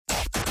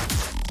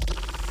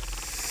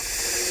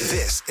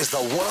This is the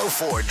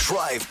 104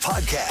 Drive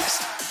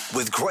Podcast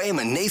with Graham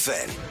and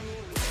Nathan.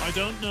 I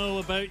don't know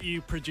about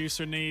you,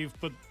 producer Neve,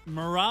 but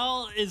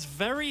morale is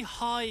very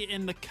high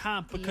in the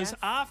camp because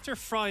after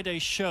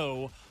Friday's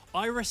show,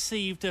 I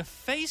received a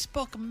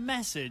Facebook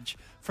message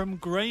from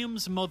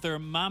Graham's mother,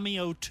 Mammy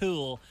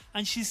O'Toole,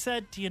 and she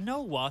said, do you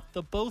know what?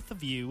 The both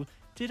of you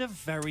did a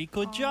very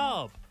good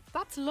job.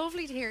 That's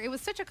lovely to hear. It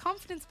was such a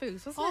confidence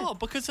boost, wasn't it? Oh,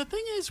 because the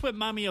thing is with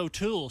Mammy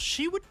O'Toole,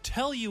 she would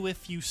tell you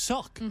if you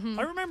suck.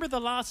 I remember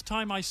the last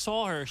time I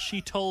saw her,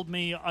 she told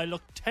me I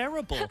looked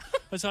terrible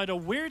because I had a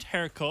weird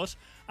haircut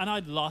and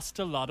I'd lost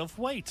a lot of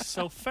weight.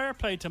 So fair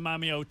play to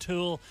Mammy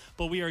O'Toole,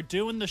 but we are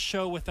doing the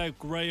show without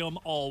Graham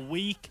all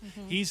week.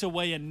 He's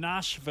away in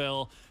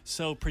Nashville,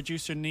 so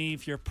producer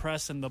Neve, you're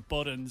pressing the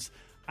buttons.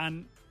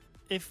 And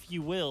if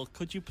you will,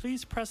 could you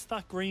please press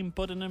that green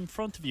button in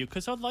front of you?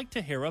 Because I'd like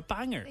to hear a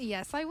banger.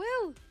 Yes, I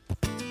will.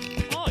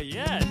 Oh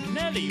yeah,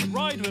 Nelly,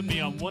 ride with me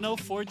on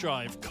 104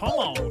 Drive. Come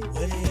on.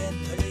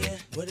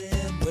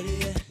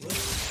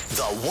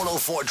 The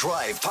 104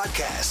 Drive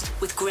Podcast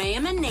with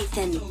Graham and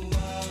Nathan.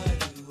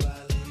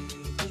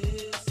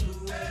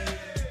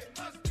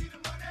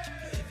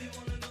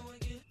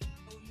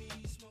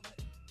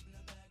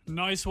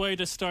 Nice way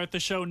to start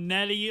the show.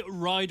 Nelly,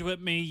 ride with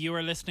me. You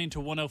are listening to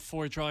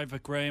 104 Drive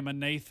with Graham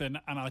and Nathan,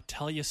 and I'll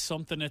tell you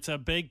something, it's a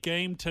big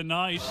game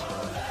tonight.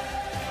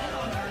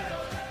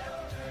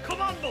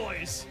 Come on,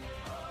 boys.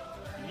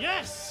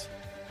 Yes.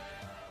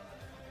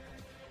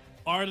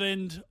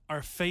 Ireland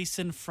are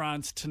facing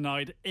France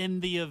tonight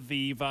in the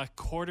Aviva,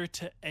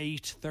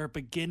 7:45. They're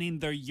beginning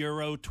their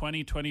Euro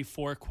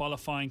 2024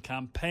 qualifying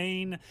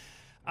campaign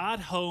at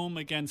home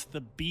against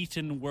the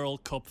beaten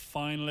World Cup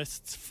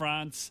finalists,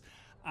 France.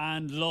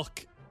 And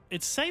look,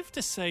 it's safe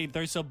to say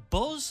there's a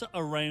buzz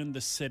around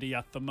the city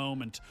at the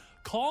moment.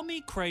 Call me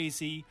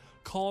crazy,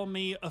 call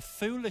me a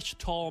foolish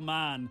tall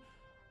man,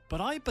 but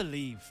I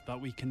believe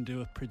that we can do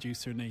it,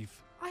 producer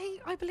Neve.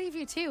 I believe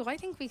you too. I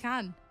think we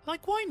can.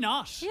 Like, why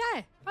not?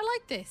 Yeah, I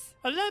like this.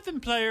 11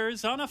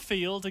 players on a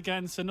field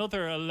against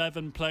another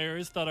 11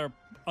 players that are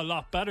a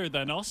lot better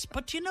than us.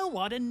 But you know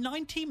what? In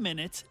 90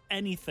 minutes,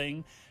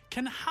 anything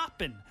can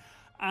happen.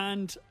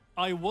 And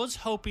I was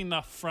hoping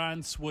that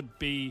France would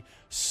be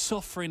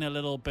suffering a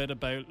little bit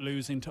about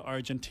losing to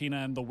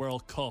Argentina in the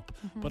World Cup.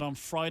 But on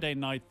Friday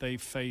night, they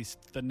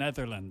faced the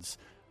Netherlands.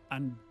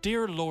 And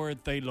dear Lord,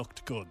 they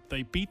looked good.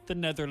 They beat the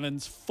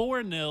Netherlands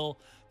 4-0.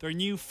 Their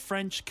new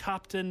French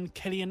captain,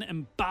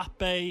 Kylian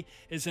Mbappe,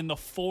 is in the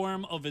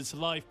form of his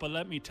life. But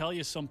let me tell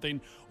you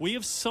something. We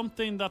have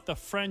something that the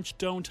French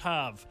don't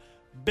have.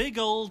 Big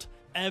old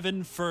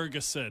Evan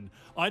Ferguson.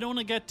 I don't want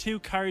to get too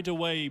carried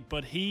away,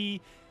 but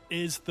he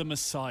is the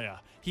Messiah.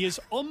 He is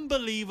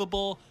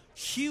unbelievable,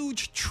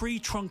 huge tree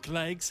trunk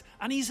legs,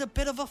 and he's a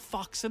bit of a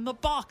fox in the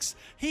box.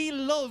 He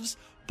loves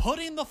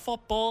putting the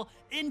football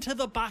into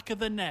the back of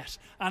the net,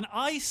 and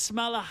I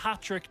smell a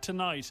hat-trick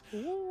tonight.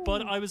 Ooh.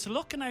 But I was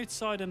looking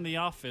outside in the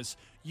office.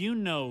 You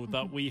know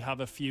that we have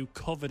a few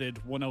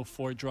coveted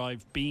 104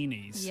 Drive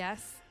beanies.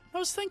 Yes. I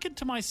was thinking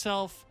to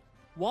myself,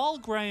 while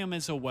Graham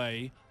is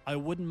away, I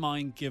wouldn't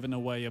mind giving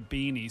away a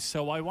beanie,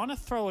 so I want to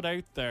throw it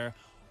out there.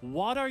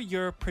 What are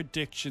your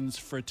predictions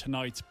for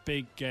tonight's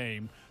big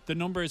game? The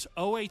number is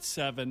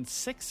 087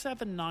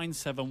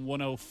 6797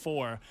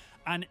 104.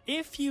 And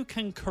if you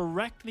can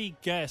correctly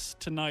guess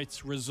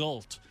tonight's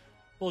result,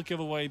 we'll give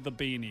away the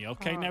beanie,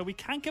 okay? Now, we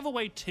can't give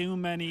away too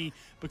many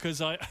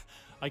because I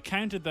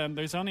counted them.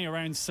 There's only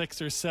around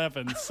 6 or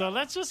 7. So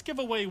let's just give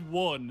away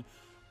one.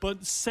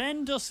 But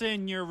send us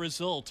in your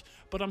result.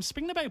 But I'm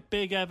speaking about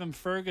Big Evan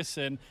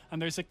Ferguson,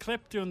 and there's a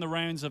clip doing the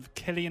rounds of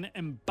Kylian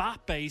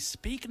Mbappe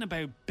speaking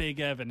about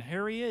Big Evan.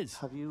 Here he is.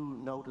 Have you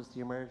noticed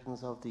the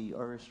emergence of the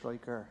Irish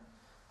striker,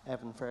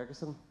 Evan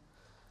Ferguson?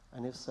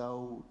 And if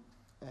so,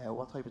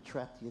 what type of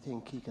threat do you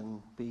think he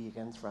can be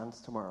against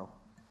France tomorrow?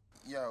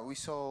 Yeah, we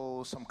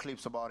saw some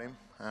clips about him.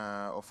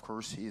 Of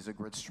course, he's a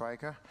great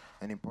striker,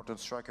 an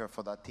important striker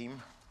for that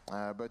team.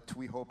 But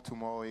we hope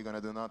tomorrow he's going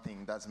to do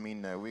nothing. That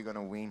means we're going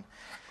to win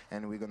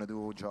and we're going to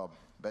do our job.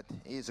 But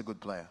he's a good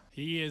player.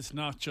 He is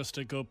not just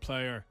a good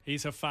player.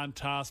 He's a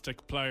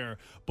fantastic player.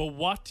 But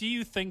what do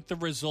you think the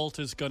result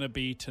is going to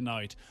be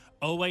tonight?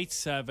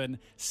 087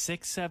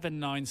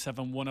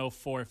 6797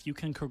 104. If you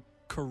can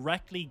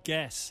correctly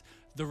guess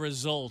the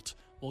result,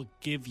 we'll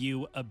give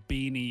you a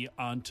beanie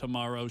on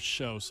tomorrow's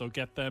show. So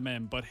get them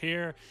in. But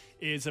here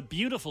is a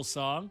beautiful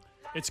song.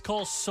 It's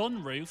called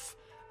Sunroof.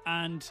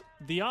 And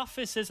the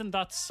office isn't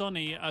that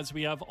sunny as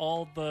we have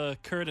all the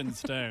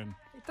curtains down.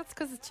 That's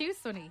because it's too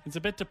sunny. It's a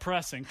bit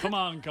depressing. Come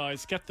on,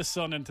 guys, get the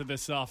sun into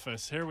this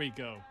office. Here we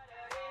go.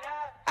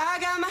 I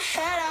got my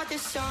head out the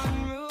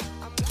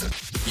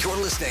sunroof. You're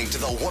listening to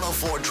the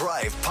 104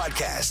 Drive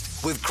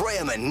Podcast with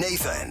Graham and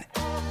Nathan.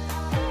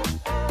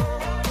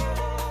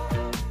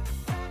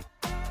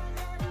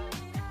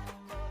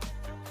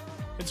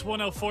 It's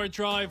 104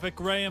 Drive with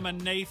Graham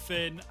and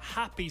Nathan.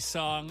 Happy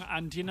song.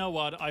 And you know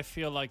what? I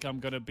feel like I'm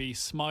going to be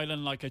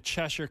smiling like a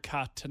Cheshire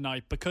cat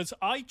tonight because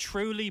I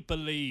truly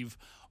believe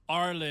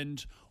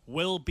Ireland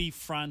will beat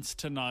France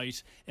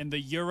tonight in the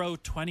Euro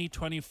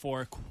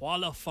 2024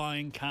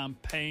 qualifying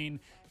campaign.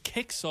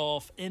 Kicks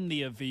off in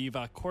the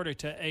Aviva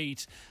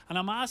 7:45, and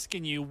I'm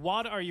asking you,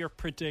 what are your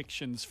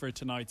predictions for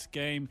tonight's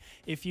game?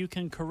 If you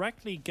can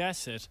correctly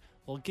guess it,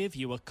 we'll give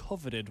you a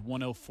coveted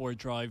 104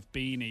 Drive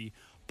beanie.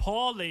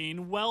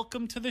 Pauline,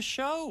 welcome to the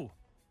show.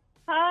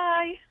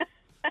 Hi.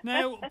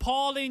 Now,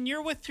 Pauline,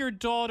 you're with your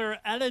daughter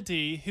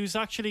Elodie, who's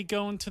actually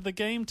going to the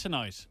game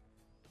tonight.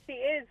 She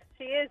is.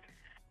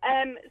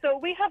 So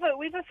we have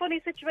a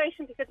funny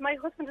situation because my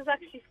husband is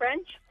actually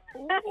French.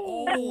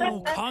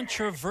 Oh,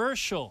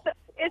 controversial.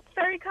 It's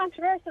very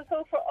controversial.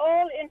 So for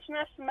all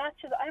international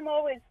matches, I'm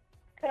always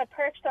kind of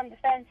perched on the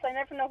fence. I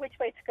never know which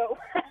way to go.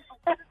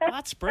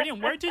 That's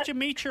brilliant. Where did you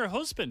meet your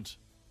husband?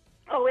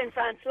 Oh, in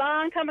France.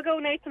 Long time ago,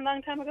 Nathan,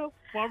 long time ago.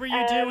 What were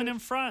you doing in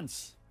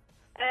France?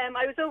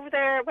 I was over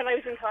there when I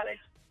was in college.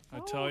 I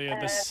tell you,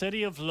 the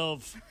city of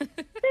love.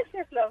 City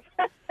of love.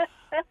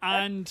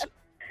 And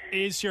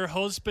is your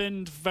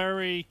husband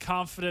very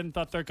confident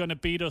that they're going to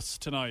beat us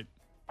tonight?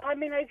 I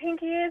mean, I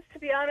think he is, to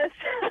be honest.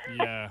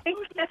 Yeah. And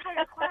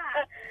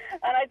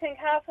I think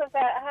half of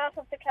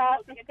the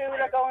class in school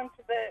are going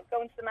to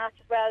the match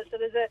as well. So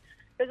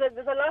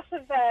there's a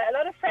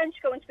lot of French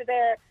going to be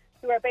there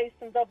who are based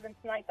in Dublin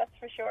tonight. That's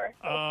for sure.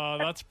 So. Oh,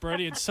 that's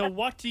brilliant. So,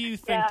 what do you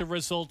think the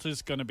result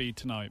is going to be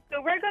tonight? So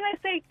we're going to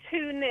say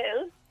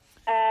 2-0.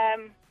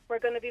 We're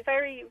going to be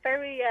very,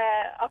 very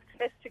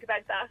optimistic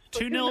about that.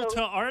 2-0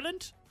 to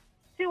Ireland?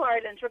 To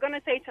Ireland. We're going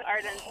to say to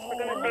Ireland. We're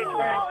going to say to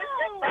Ireland.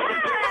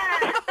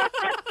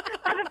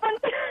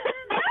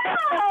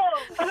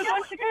 Have a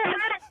bunch of girls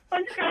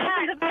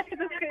in the back of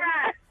the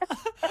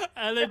school.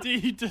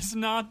 Elodie does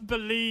not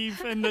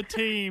believe in the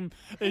team.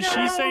 Is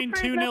she saying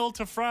 2-0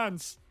 to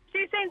France?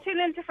 She's saying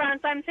 2-0 to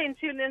France. I'm saying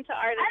 2-0 to Ireland. I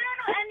don't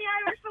know any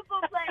Irish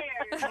football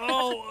players.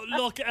 Oh,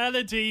 look,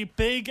 Elodie,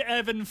 big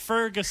Evan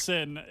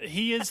Ferguson.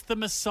 He is the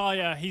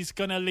Messiah. He's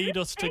going to lead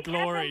us to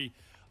glory.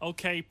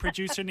 Okay,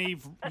 producer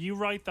Neve, you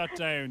write that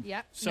down.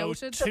 Yep, so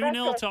noted.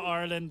 2-0 to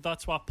Ireland,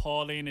 that's what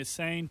Pauline is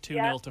saying.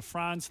 2-0 to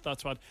France,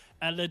 that's what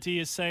Elodie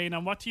is saying.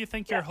 And what do you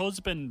think your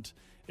husband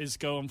is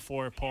going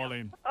for,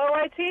 Pauline? Oh,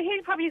 I see.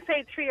 He'd probably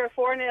say 3 or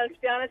 4-0, to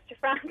be honest, to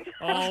France.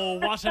 Oh,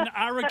 what an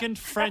arrogant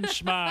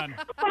Frenchman.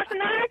 What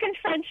an arrogant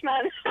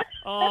Frenchman.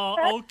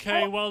 Oh,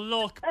 okay. Well,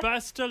 look,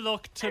 best of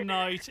luck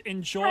tonight.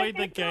 Enjoy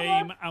the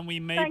game, and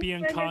we may be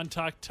in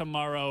contact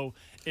tomorrow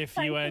if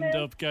you end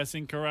up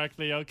guessing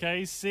correctly.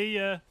 Okay, see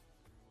ya.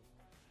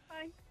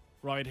 Bye.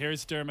 Right,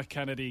 here's Dermot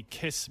Kennedy,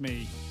 Kiss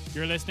Me.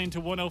 You're listening to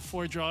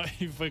 104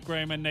 Drive with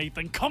Graham and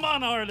Nathan. Come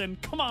on,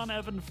 Ireland. Come on,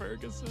 Evan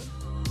Ferguson.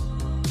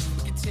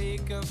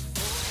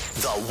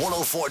 The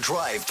 104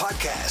 Drive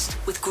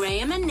Podcast with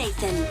Graham and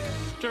Nathan.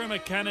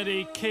 Dermot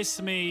Kennedy,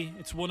 Kiss Me.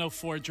 It's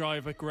 104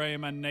 Drive with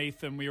Graham and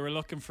Nathan. We were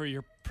looking for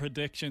your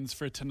predictions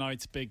for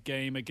tonight's big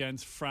game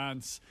against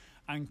France,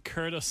 and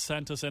Curtis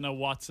sent us in a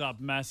WhatsApp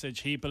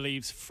message. He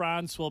believes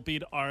France will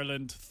beat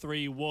Ireland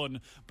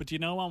 3-1. But you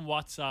know, on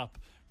WhatsApp,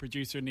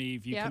 producer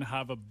Neve, you can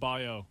have a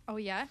bio. Oh,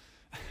 yeah?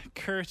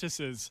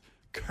 Curtis is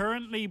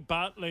currently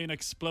battling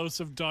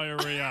explosive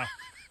diarrhea.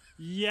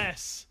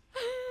 Yes.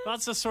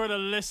 That's the sort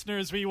of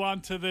listeners we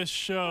want to this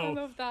show.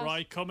 I love that.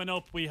 Right, coming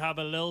up, we have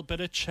a little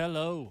bit of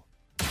cello.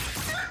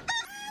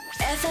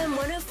 FM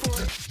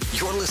 104.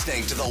 You're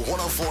listening to the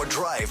 104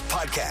 Drive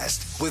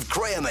Podcast with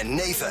Graham and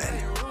Nathan.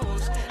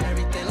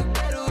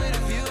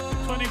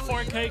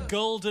 24K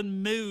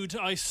Golden Mood.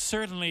 I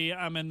certainly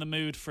am in the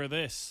mood for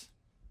this.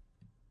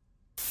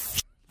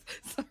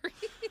 Sorry,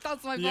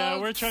 that's my fault. Yeah,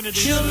 we're trying to do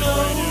something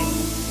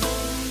radio.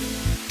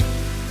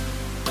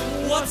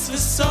 What's the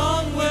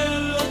song we're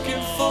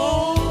looking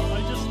for?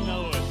 I just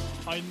know it.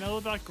 I know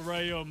that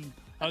Graham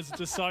has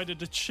decided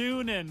to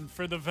tune in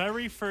for the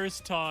very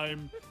first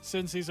time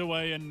since he's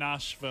away in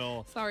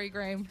Nashville. Sorry,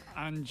 Graham.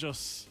 And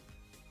just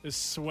is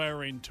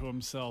swearing to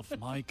himself,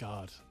 my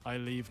God, I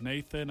leave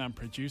Nathan and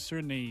producer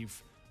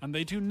Neve, and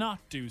they do not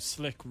do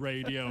slick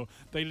radio.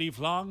 They leave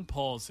long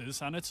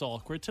pauses, and it's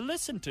awkward to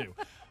listen to.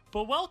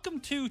 But welcome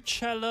to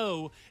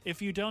Cello.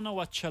 If you don't know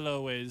what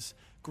cello is,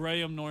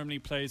 Graham normally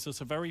plays us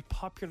a very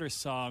popular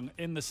song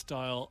in the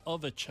style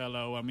of a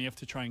cello, and we have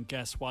to try and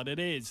guess what it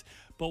is.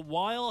 But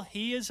while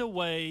he is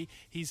away,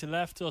 he's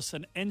left us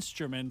an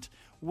instrument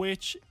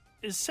which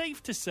is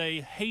safe to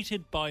say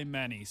hated by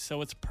many.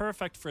 So it's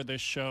perfect for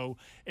this show.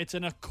 It's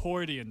an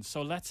accordion.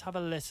 So let's have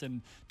a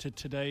listen to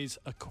today's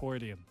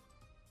accordion.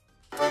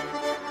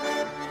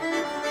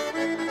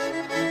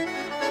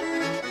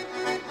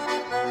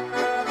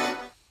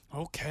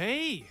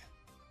 Okay.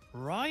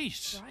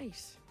 Right.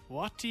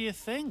 What do you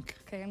think?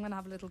 Okay, I'm going to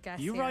have a little guess.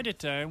 You here. write it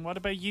down. What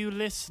about you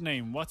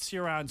listening? What's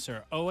your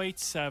answer?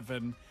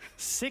 087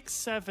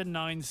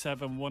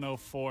 6797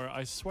 104.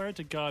 I swear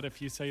to God,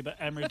 if you say the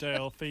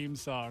Emmerdale theme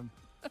song.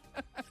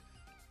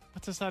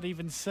 What does that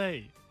even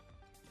say?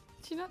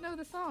 Do you not know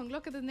the song?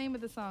 Look at the name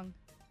of the song.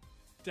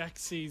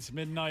 Dexy's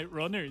Midnight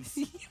Runners.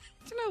 Do you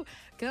know?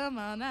 Come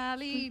on,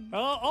 Ali.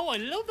 Oh, I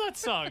love that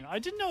song. I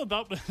didn't know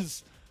that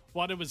was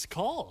what it was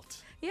called.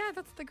 Yeah,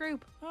 that's the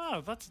group.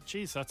 Oh,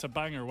 that's a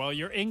banger. Well,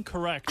 you're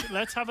incorrect.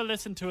 Let's have a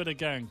listen to it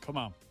again. Come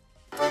on.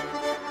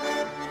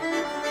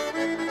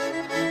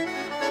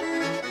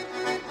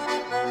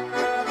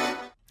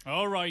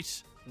 All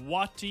right.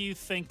 What do you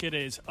think it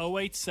is?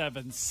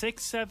 087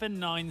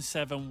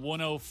 6797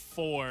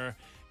 104.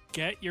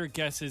 Get your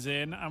guesses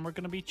in, and we're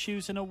going to be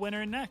choosing a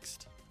winner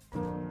next.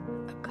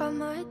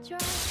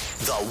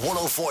 The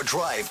 104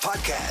 Drive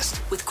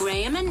Podcast. With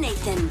Graham and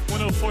Nathan.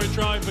 104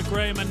 Drive with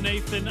Graham and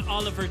Nathan.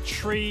 Oliver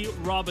Tree,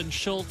 Robin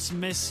Schultz,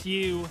 Miss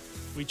You.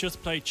 We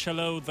just played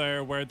Cello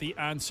there, where the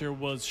answer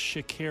was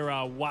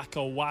Shakira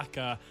Waka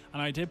Waka.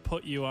 And I did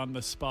put you on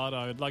the spot.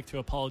 I would like to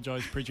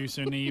apologise,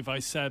 producer Neve. I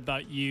said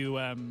that you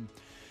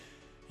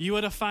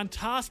had a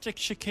fantastic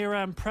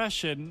Shakira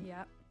impression.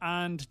 Yeah.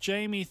 And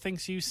Jamie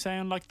thinks you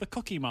sound like the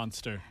Cookie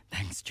Monster.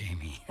 Thanks,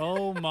 Jamie.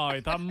 Oh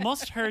my, that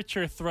must hurt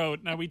your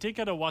throat. Now, we did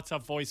get a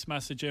WhatsApp voice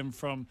message in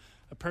from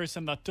a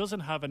person that doesn't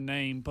have a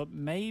name, but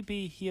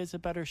maybe he has a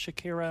better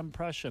Shakira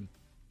impression.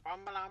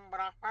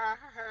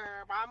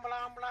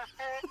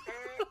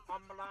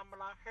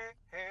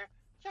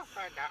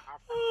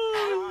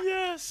 Oh,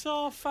 yes.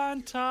 Oh,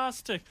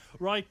 fantastic.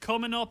 Right,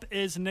 coming up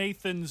is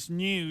Nathan's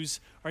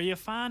news. Are you a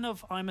fan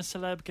of I'm a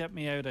Celeb, Get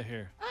Me Out of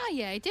Here? Ah,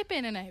 yeah, I dip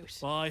in and out.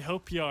 Well, I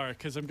hope you are,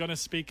 because I'm going to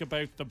speak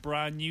about the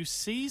brand new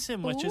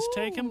season, which is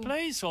taking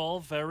place. All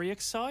very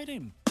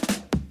exciting.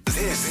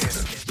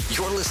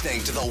 You're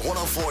listening to the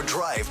 104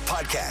 Drive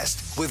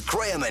Podcast with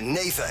Graham and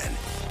Nathan.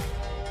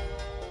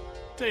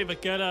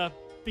 David Guetta,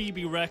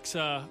 BB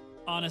Rexa.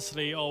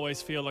 Honestly, always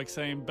feel like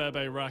saying Bebe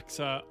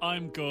Rexa.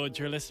 I'm good.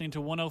 You're listening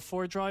to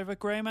 104 Drive with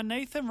Graham and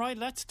Nathan. Right,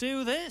 let's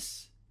do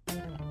this.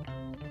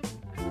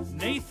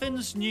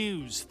 Nathan's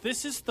News.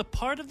 This is the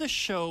part of the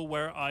show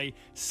where I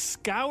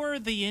scour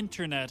the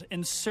internet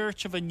in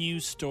search of a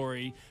news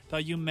story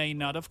that you may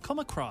not have come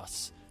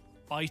across.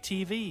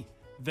 ITV.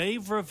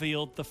 They've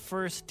revealed the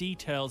first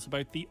details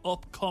about the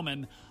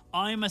upcoming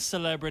I'm a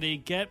Celebrity,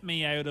 Get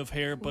Me Out of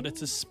Here, but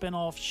it's a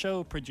spin-off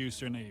show,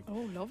 producer Neve.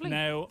 Oh, lovely.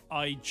 Now,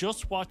 I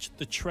just watched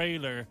the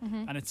trailer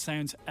and it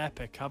sounds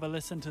epic. Have a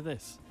listen to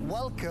this.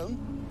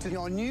 Welcome to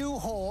your new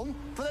home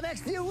for the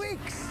next few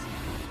weeks.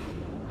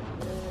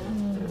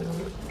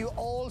 You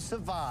all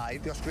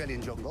survived the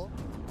Australian jungle,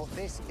 but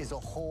this is a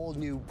whole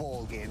new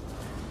ball game.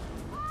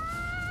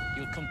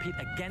 You'll compete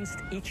against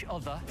each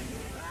other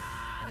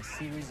in a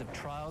series of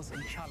trials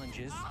and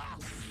challenges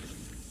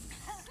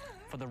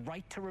for the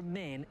right to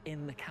remain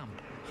in the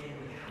camp.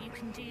 You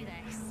can do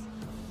this.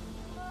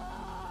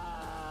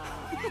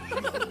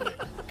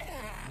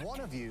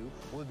 One of you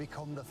will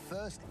become the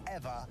first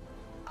ever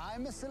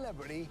I'm a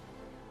Celebrity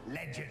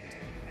legend.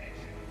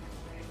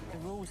 The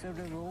rules are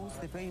the rules,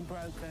 they've been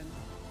broken.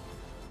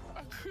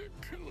 I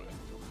can't do it.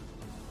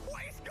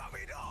 What is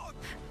going on?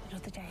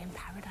 Another day in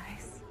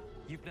paradise.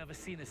 You've never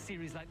seen a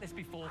series like this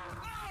before.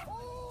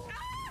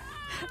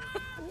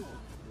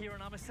 Here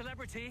on I'm a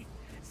Celebrity,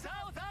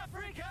 South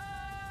Africa!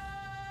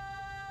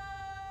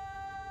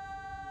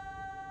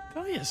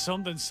 Tell you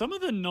something, some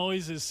of the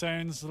noises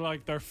sounds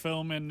like they're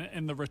filming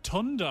in the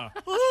Rotunda.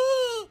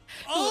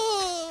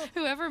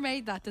 Whoever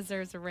made that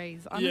deserves a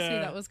raise. Honestly,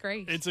 that was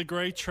great. It's a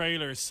great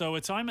trailer. So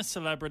it's I'm a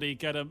Celebrity,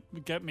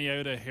 Get Me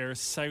Out of Here,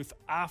 South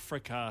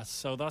Africa.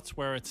 So that's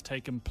where it's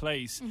taken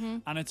place.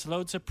 And it's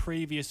loads of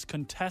previous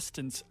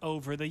contestants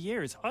over the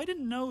years. I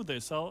didn't know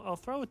this. I'll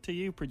throw it to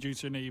you,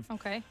 producer Neve.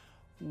 Okay.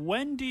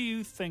 When do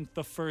you think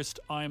the first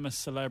I'm a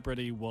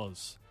Celebrity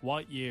was?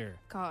 What year?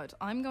 God,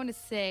 I'm going to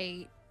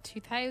say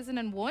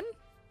 2001.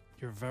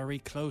 You're very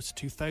close,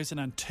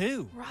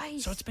 2002.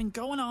 Right. So it's been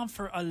going on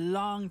for a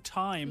long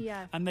time.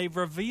 Yeah. And they've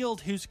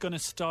revealed who's going to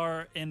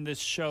star in this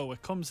show.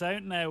 It comes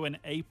out now in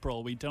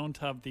April. We don't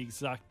have the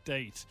exact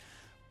date.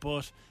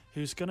 But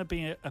who's going to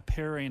be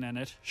appearing in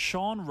it?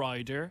 Sean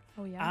Ryder,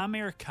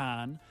 Amir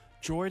Khan,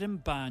 Jordan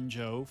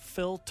Banjo,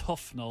 Phil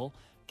Tufnell,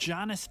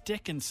 Janice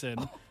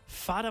Dickinson,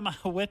 Fatima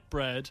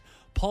Whitbread,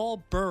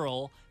 Paul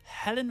Burrell,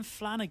 Helen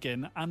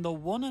Flanagan, and the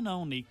one and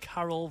only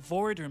Carol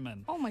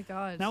Vorderman. Oh my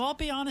God. Now, I'll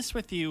be honest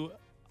with you,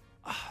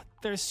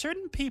 there's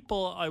certain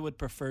people I would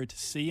prefer to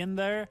see in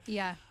there.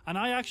 Yeah. And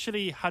I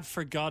actually had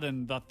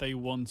forgotten that they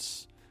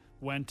once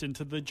went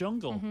into the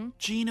jungle.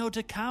 Gino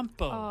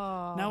D'Acampo.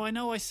 Oh. Now, I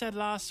know I said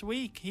last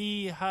week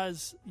he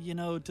has,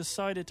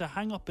 decided to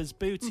hang up his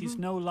boots. He's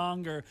no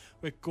longer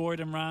with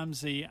Gordon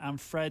Ramsay and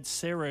Fred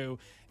Ciru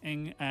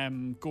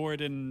in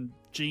Gordon,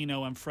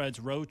 Gino and Fred's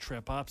Road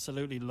Trip. I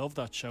absolutely love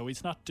that show.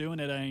 He's not doing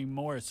it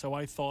anymore. So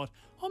I thought,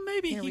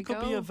 maybe he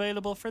could be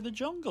available for the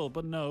jungle.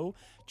 But no,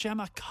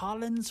 Gemma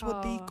Collins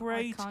would be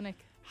great. Iconic.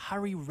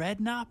 Harry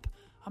Redknapp.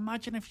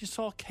 Imagine if you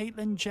saw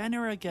Caitlyn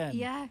Jenner again.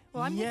 Yeah.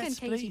 Well, I'm yes,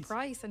 thinking Katie please.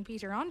 Price and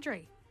Peter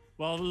Andre.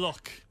 Well,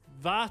 look,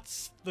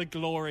 that's the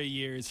glory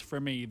years for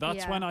me.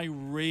 That's when I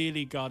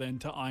really got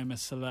into I'm a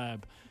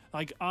Celeb.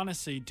 Like,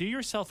 honestly, do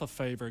yourself a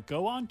favor.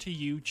 Go onto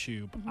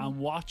YouTube and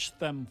watch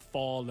them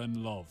fall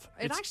in love.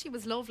 It actually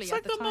was lovely It's at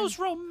like the the time. most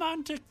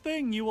romantic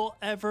thing you will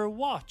ever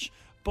watch.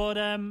 But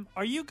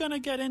are you going to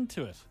get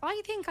into it?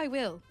 I think I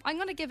will. I'm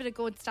going to give it a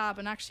good stab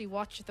and actually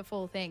watch the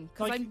full thing.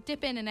 Because I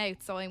dip in and out,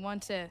 so I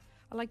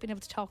like being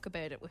able to talk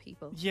about it with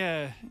people.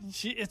 Yeah,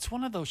 it's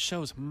one of those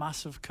shows,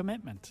 massive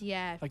commitment.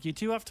 Yeah. Like, you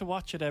do have to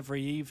watch it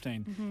every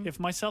evening. If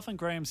myself and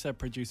Graham said,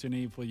 producer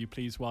Neve, will you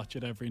please watch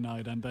it every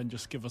night and then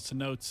just give us a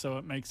note so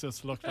it makes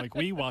us look like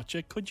we watch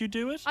it, could you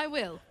do it? I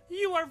will.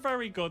 You are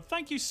very good.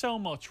 Thank you so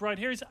much. Right,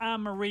 here's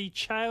Anne-Marie.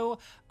 Ciao.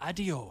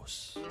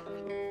 Adios.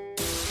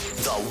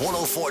 The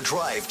 104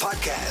 Drive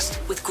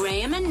Podcast. With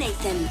Graham and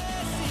Nathan.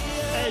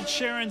 Ed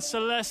Sheeran,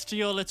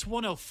 Celestial. It's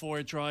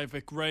 104 Drive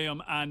with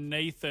Graham and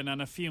Nathan.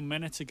 And a few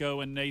minutes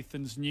ago in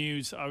Nathan's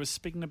news, I was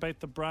speaking about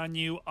the brand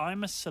new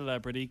I'm a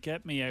Celebrity,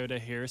 Get Me Out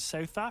of Here,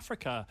 South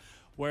Africa,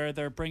 where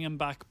they're bringing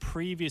back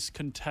previous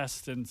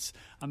contestants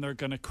and they're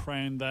going to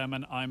crown them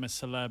an I'm a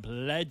Celeb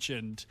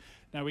legend.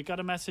 Now, we got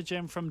a message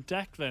in from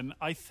Declan.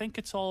 I think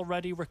it's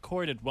already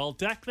recorded. Well,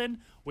 Declan,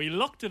 we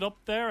looked it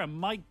up there, and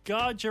my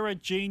God, you're a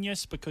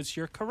genius because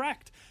you're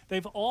correct.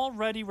 They've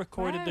already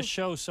recorded the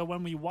show, so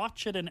when we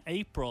watch it in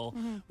April,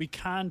 we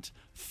can't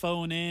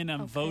phone in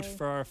and vote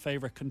for our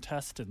favourite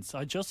contestants.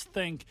 I just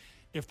think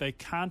if they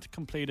can't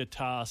complete a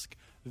task,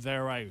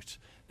 they're out.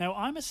 Now,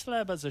 I'm a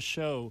Celeb as a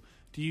show.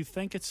 Do you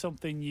think it's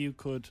something you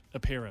could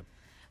appear in?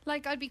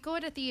 Like, I'd be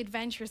good at the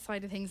adventure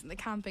side of things and the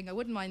camping. I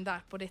wouldn't mind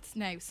that, but it's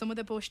now. Some of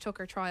the Bush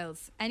Tucker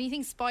trials.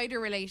 Anything spider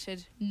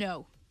related,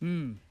 no.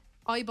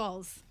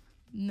 Eyeballs,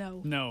 no.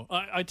 No.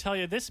 I tell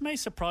you, this may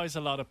surprise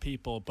a lot of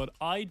people, but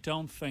I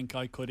don't think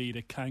I could eat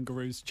a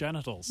kangaroo's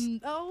genitals.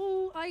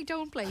 Oh, I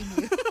don't blame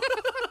you.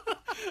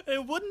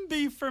 It wouldn't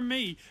be for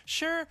me.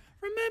 Sure,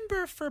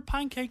 remember for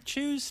Pancake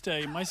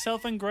Tuesday,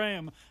 myself and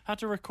Graham had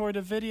to record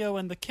a video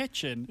in the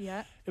kitchen.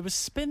 Yeah. It was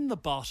Spin the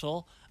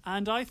Bottle,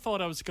 and I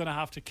thought I was going to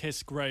have to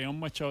kiss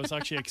Graham, which I was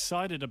actually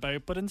excited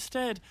about, but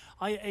instead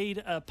I ate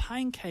a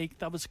pancake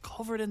that was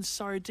covered in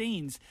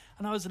sardines,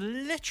 and I was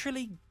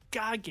literally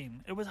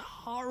gagging. It was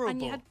horrible.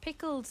 And you had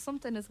pickled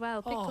something as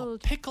well.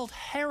 Pickled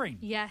herring.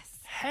 Yes.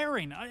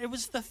 Herring. It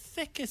was the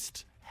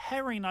thickest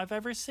herring I've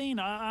ever seen,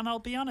 and I'll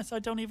be honest, I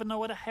don't even know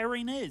what a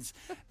herring is.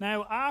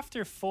 Now,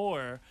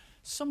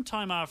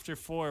 sometime after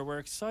 4, we're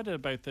excited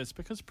about this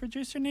because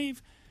producer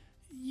Neve,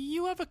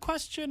 you have a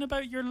question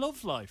about your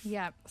love life.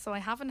 Yeah, so I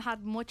haven't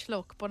had much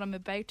luck, but I'm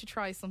about to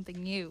try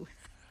something new.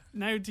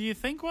 Now, do you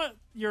think what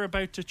you're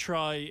about to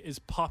try is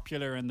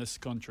popular in this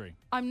country?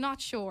 I'm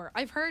not sure.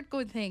 I've heard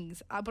good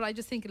things, but I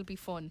just think it'll be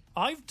fun.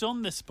 I've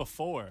done this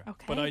before,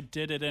 but I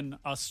did it in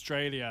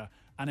Australia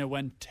and it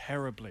went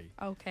terribly.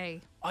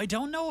 Okay. I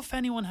don't know if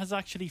anyone has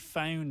actually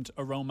found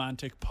a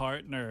romantic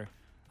partner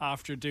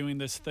after doing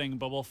this thing,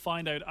 but we'll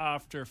find out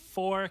after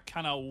 4.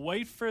 Cannot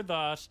wait for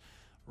that.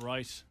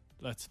 Right,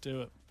 let's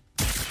do it.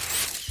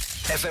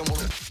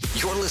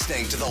 You're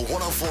listening to the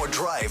 104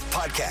 Drive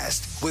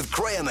Podcast with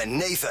Graham and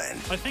Nathan.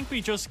 I think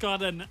we just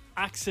got an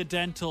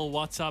accidental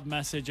WhatsApp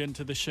message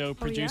into the show,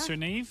 producer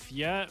Neve.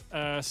 Yeah,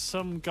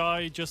 some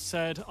guy just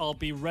said, I'll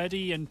be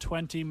ready in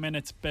 20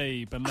 minutes,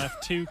 babe, and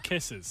left 2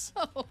 kisses.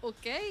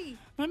 Okay.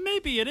 Well,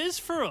 maybe it is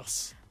for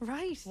us.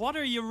 Right. What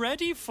are you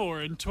ready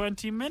for in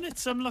 20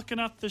 minutes? I'm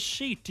looking at the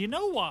sheet. Do you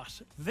know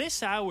what?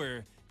 This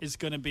hour is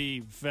going to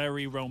be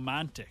very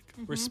romantic.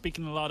 We're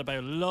speaking a lot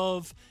about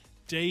love,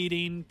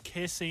 dating,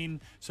 kissing.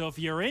 So if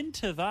you're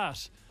into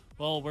that,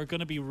 well, we're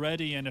going to be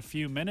ready in a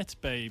few minutes,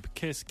 babe.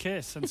 Kiss,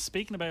 kiss. And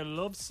speaking about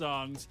love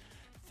songs,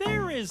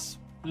 there is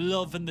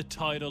love in the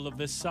title of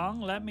this song,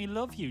 Let Me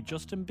Love You,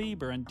 Justin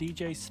Bieber and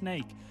DJ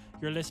Snake.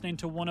 You're listening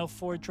to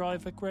 104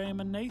 Drive with Graham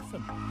and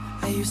Nathan.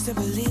 I used to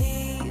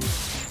believe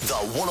the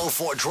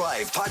 104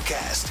 Drive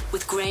Podcast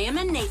with Graham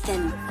and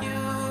Nathan.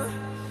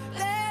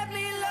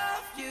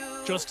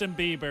 Justin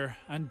Bieber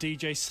and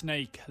DJ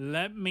Snake,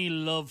 Let Me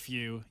Love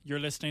You. You're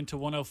listening to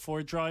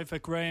 104 Drive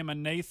with Graham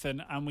and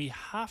Nathan, and we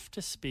have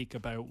to speak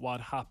about what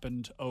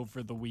happened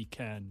over the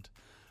weekend.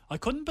 I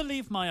couldn't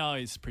believe my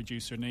eyes,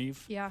 producer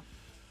Neve. Yeah.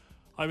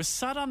 I was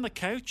sat on the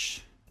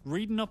couch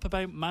reading up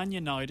about Man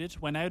United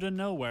when out of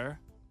nowhere,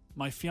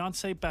 my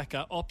fiancée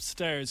Becca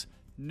upstairs,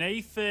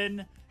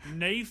 Nathan,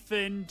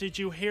 did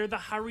you hear the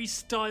Harry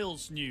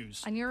Styles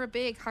news? And you're a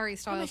big Harry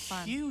Styles fan.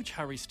 I'm a huge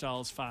Harry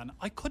Styles fan.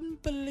 I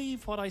couldn't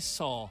believe what I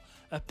saw.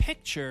 A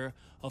picture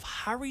of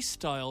Harry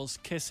Styles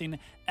kissing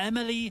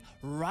Emily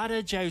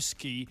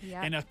Ratajkowski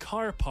in a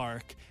car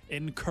park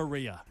in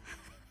Korea.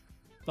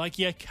 Like,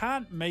 you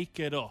can't make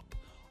it up.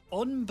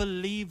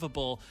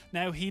 Unbelievable.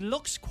 Now, he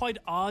looks quite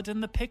odd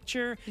in the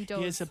picture. He does.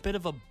 He has a bit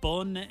of a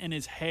bun in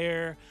his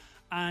hair,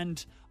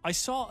 and I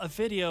saw a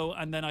video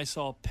and then I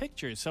saw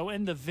pictures. So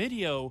in the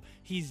video,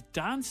 he's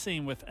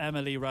dancing with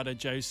Emily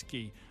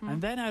Ratajkowski,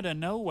 and then out of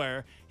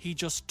nowhere, he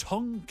just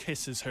tongue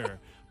kisses her,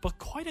 but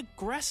quite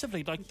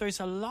aggressively. Like, there's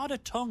a lot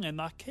of tongue in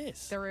that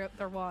kiss. There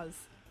was.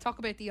 Talk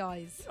about the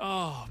eyes.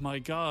 Oh my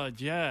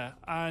God, yeah.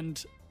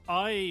 And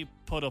I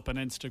put up an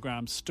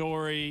Instagram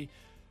story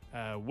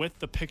with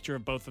the picture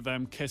of both of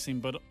them kissing,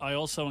 but I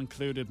also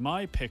included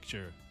my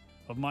picture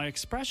of my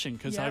expression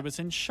because I was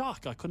in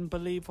shock. I couldn't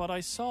believe what I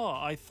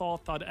saw. I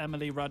thought that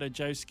Emily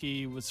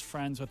Ratajkowski was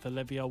friends with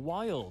Olivia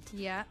Wilde.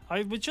 Yeah.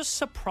 I was just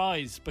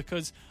surprised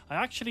because I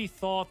actually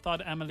thought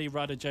that Emily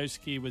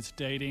Ratajkowski was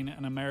dating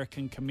an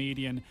American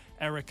comedian,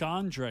 Eric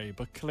Andre,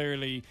 but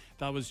clearly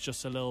that was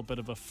just a little bit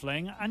of a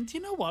fling. And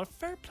you know what?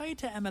 Fair play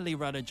to Emily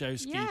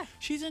Ratajkowski. Yeah.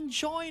 She's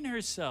enjoying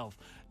herself.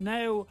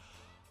 Now,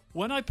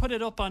 when I put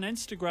it up on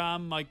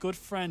Instagram, my good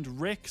friend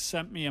Rick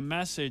sent me a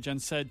message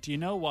and said, do you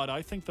know what?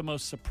 I think the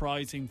most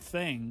surprising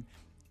thing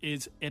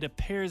is it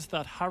appears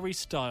that Harry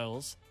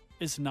Styles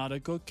is not a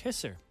good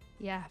kisser.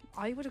 Yeah,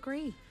 I would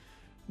agree.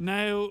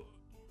 Now,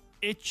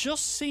 it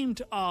just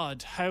seemed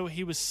odd how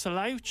he was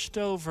slouched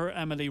over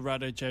Emily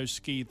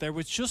Ratajkowski. There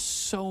was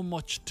just so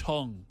much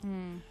tongue.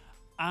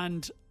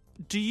 And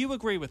do you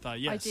agree with that?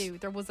 Yes. I do.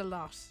 There was a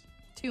lot.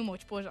 Too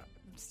much, but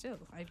still,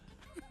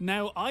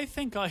 Now, I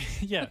think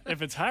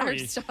if it's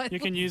Harry, you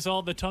can use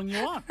all the tongue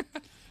you want.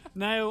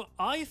 Now,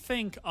 I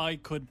think I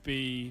could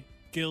be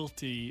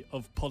guilty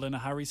of pulling a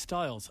Harry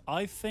Styles.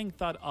 I think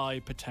that I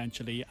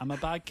potentially am a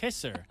bad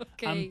kisser.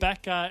 Okay. And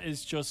Becca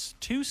is just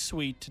too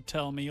sweet to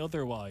tell me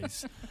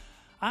otherwise.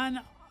 And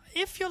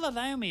if you'll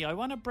allow me, I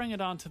want to bring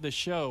it onto the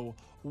show.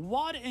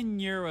 What, in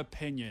your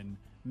opinion,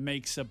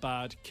 makes a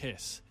bad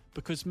kiss?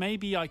 Because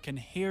maybe I can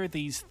hear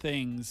these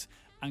things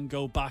and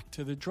go back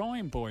to the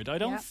drawing board. I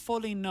don't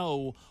fully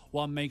know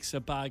what makes a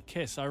bad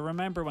kiss. I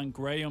remember when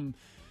Graham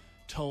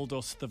told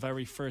us the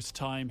very first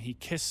time he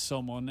kissed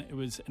someone, it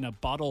was in a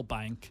bottle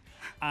bank,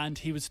 and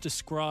he was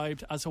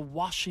described as a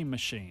washing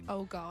machine.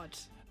 Oh, God.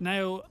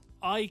 Now,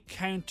 I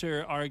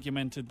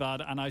counter-argumented that,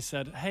 and I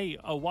said, hey,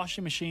 a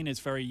washing machine is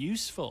very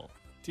useful.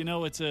 Do you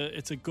know, it's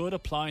a good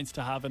appliance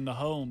to have in the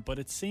home, but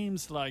it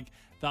seems like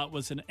that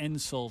was an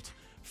insult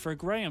for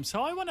Graham.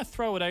 So I want to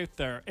throw it out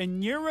there.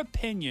 In your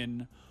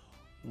opinion,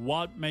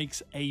 what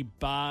makes a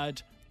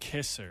bad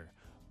kisser?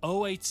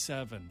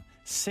 087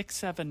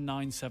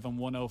 6797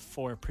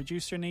 104.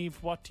 Producer Neve,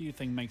 what do you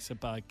think makes a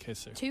bad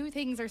kisser? Two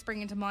things are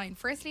springing to mind.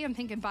 Firstly, I'm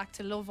thinking back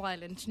to Love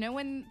Island. You know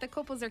when the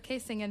couples are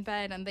kissing in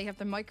bed and they have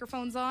their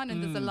microphones on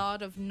and there's a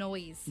lot of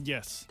noise?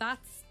 Yes.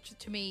 That's,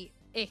 to me,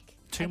 ick.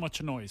 Too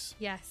much noise.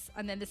 Yes.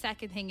 And then the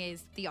second thing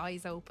is the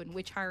eyes open,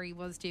 which Harry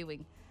was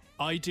doing.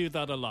 I do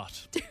that a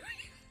lot.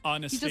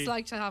 Honestly, you just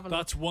like to have a look.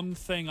 That's one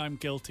thing I'm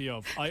guilty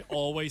of. I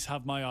always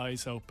have my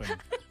eyes open.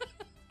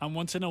 And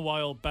once in a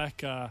while,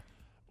 Becca,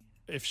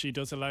 if she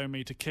does allow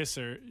me to kiss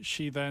her,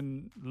 she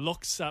then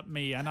looks at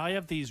me and I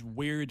have these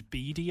weird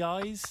beady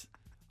eyes.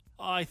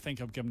 I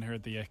think I'm giving her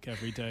the ick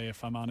every day,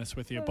 if I'm honest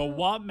with you. But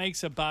what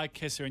makes a bad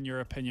kisser in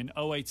your opinion?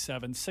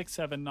 087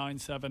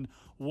 6797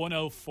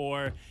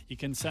 104. You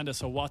can send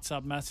us a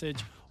WhatsApp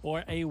message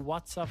or a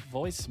WhatsApp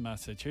voice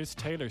message. Here's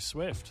Taylor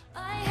Swift.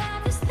 I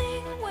have this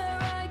thing where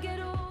I get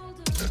older.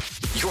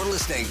 You're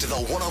listening to the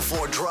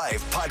 104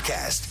 Drive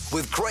podcast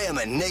with Graham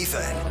and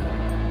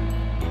Nathan.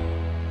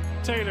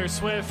 Taylor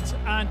Swift,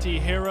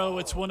 Anti-Hero.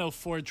 It's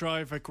 104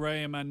 Drive with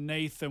Graham and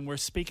Nathan. We're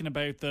speaking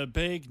about the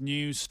big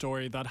news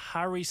story that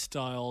Harry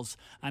Styles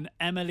and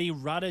Emily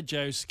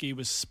Ratajkowski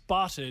was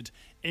spotted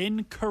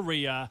in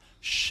Korea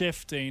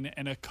shifting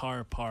in a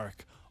car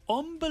park.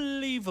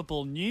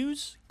 Unbelievable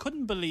news.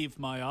 Couldn't believe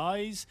my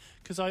eyes,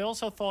 because I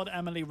also thought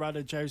Emily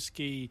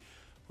Ratajkowski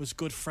was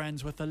good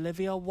friends with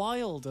Olivia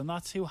Wilde, and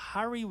that's who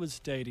Harry was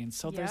dating.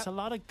 So there's a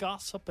lot of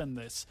gossip in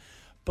this.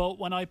 But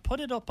when I put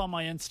it up on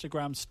my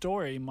Instagram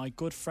story, my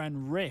good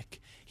friend Rick,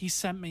 he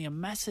sent me a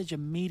message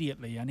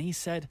immediately and he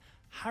said,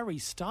 Harry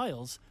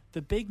Styles,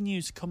 the big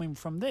news coming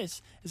from this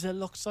is it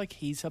looks like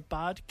he's a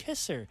bad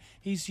kisser.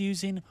 He's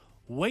using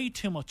way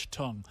too much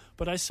tongue.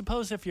 But I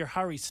suppose if you're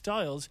Harry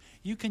Styles,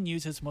 you can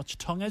use as much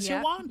tongue as you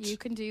want. You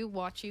can do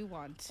what you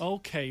want.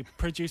 Okay,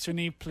 producer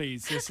Neve,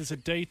 please. This is a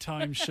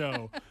daytime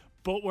show.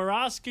 But we're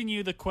asking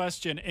you the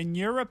question, in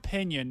your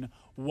opinion,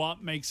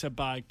 what makes a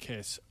bad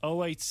kiss?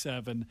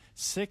 087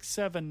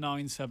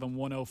 6797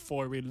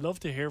 104. We'd love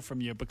to hear from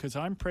you because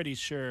I'm pretty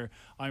sure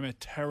I'm a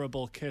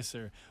terrible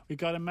kisser. We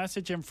got a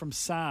message in from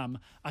Sam,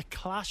 a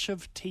clash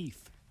of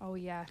teeth. Oh,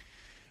 yeah.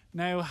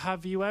 Now,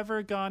 have you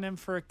ever gone in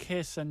for a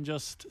kiss and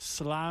just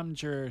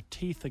slammed your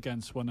teeth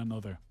against one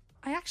another?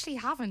 I actually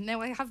haven't.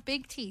 Now, I have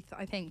big teeth,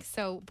 I think,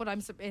 so, but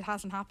it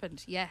hasn't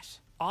happened yet.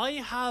 I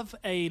have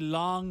a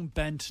long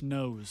bent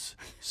nose.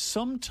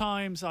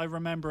 Sometimes I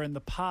remember in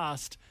the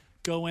past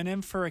going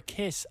in for a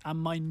kiss and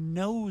my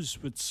nose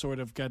would sort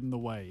of get in the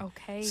way.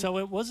 Okay. So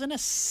it wasn't a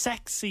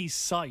sexy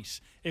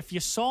sight. If you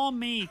saw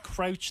me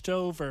crouched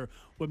over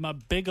with my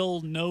big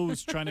old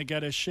nose trying to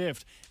get a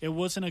shift, it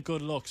wasn't a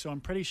good look. So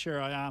I'm pretty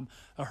sure I am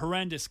a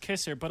horrendous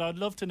kisser. But I'd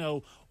love to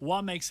know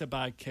what makes a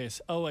bad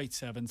kiss.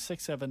 087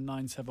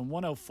 6797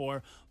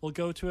 104. We'll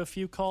go to a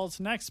few calls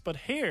next. But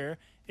here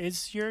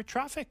is your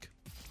traffic.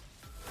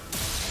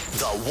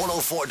 The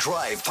 104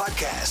 Drive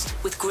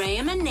podcast with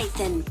Graham and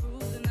Nathan.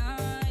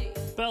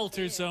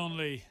 Belters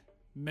only.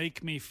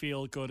 Make me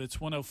feel good. It's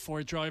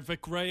 104 Drive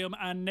with Graham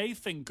and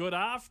Nathan. Good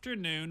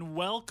afternoon.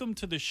 Welcome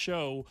to the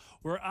show.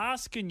 We're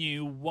asking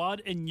you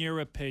what, in your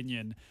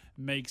opinion,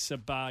 makes a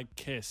bad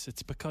kiss.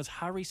 It's because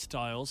Harry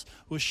Styles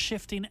was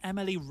shifting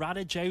Emily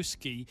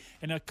Ratajkowski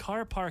in a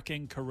car park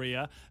in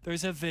Korea.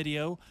 There's a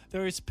video,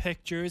 there's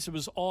pictures. It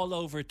was all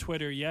over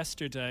Twitter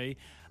yesterday.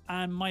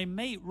 And my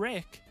mate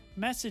Rick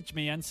messaged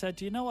me and said,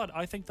 do you know what?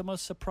 I think the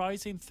most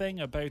surprising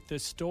thing about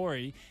this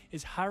story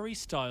is Harry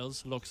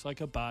Styles looks like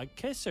a bad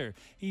kisser.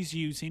 He's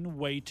using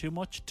way too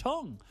much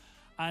tongue.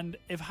 And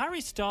if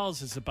Harry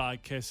Styles is a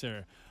bad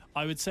kisser,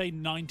 I would say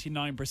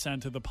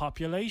 99% of the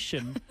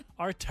population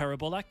are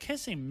terrible at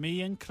kissing,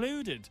 me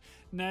included.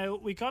 Now,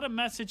 we got a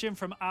message in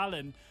from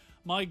Alan.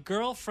 My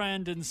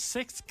girlfriend in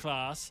 6th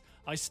class,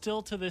 I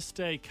still to this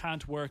day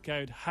can't work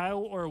out how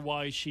or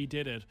why she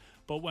did it.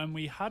 But when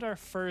we had our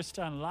first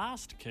and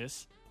last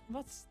kiss,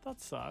 that's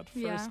sad.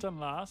 First and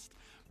last.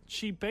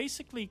 She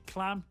basically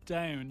clamped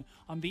down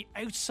on the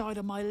outside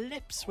of my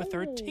lips with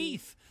her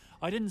teeth.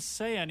 I didn't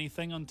say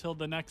anything until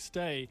the next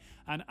day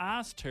and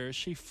asked her.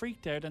 She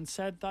freaked out and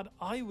said that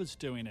I was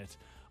doing it.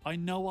 I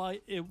know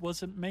it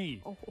wasn't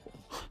me.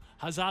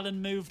 Has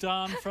Alan moved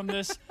on from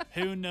this?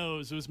 Who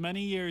knows? It was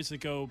many years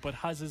ago, but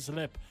has his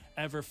lip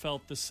ever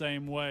felt the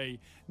same way?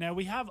 Now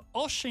we have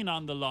Oisín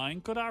on the line.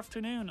 Good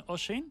afternoon,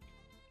 Oisín.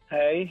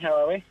 Hey, how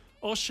are we?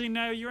 Oisín,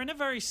 now you're in a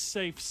very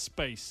safe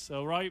space,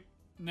 all right?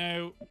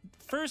 Now,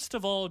 first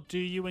of all, do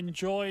you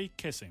enjoy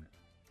kissing?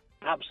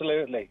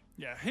 Absolutely.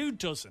 Yeah, who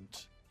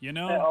doesn't? You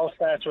know? It all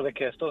starts with a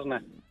kiss, doesn't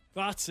it?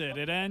 That's it.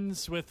 It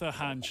ends with a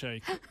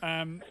handshake.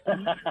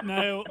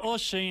 Now,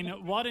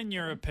 Oisín, what in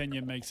your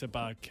opinion makes a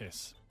bad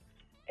kiss?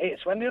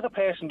 It's when the other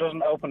person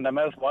doesn't open their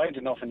mouth wide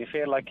enough and you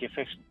feel like you're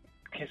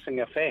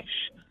kissing a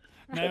fish.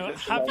 Now,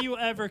 have you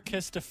ever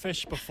kissed a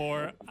fish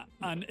before?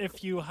 And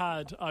if you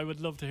had, I would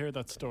love to hear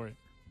that story.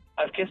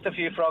 I've kissed a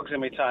few frogs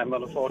in my time,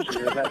 but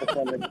unfortunately I've never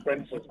turned into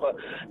princess. But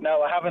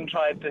no, I haven't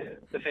tried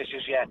the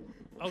fishes yet.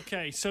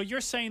 Okay, so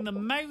you're saying the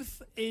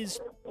mouth is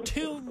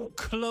too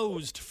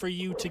closed for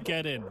you to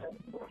get in?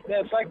 Yeah,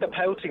 it's like the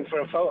pouting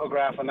for a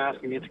photograph and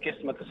asking you to kiss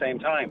them at the same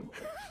time.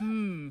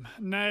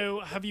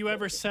 Now, have you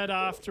ever said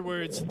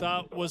afterwards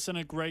that wasn't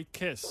a great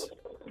kiss?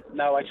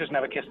 No, I just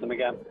never kissed them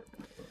again.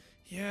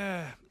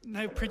 Yeah.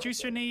 Now,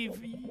 Producer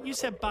Neve, you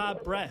said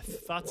bad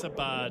breath. That's a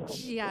bad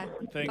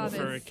thing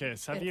for a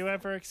kiss. Have you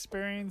ever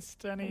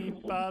experienced any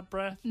bad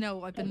breath?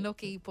 No, I've been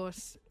lucky, but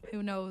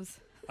who knows?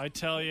 I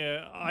tell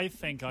you, I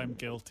think I'm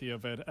guilty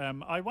of it.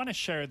 I want to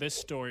share this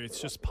story. It's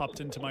just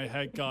popped into my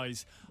head,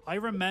 guys. I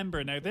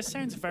remember, now this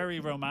sounds very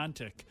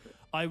romantic.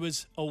 I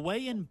was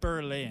away in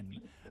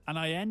Berlin and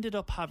I ended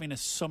up having a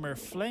summer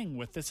fling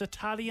with this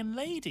Italian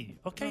lady.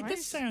 Okay,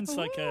 this sounds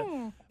like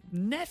a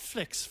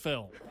Netflix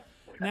film.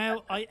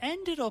 Now, I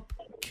ended up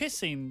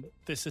kissing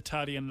this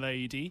Italian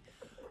lady,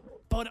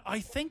 but I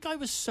think I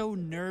was so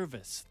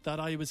nervous that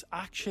I was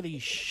actually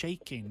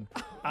shaking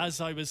as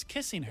I was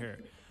kissing her.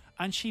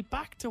 And she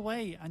backed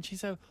away and she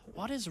said,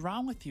 what is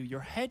wrong with you?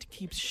 Your head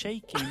keeps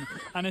shaking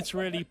and it's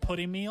really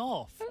putting me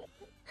off.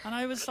 And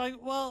I was like,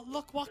 well,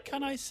 look, what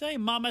can I say?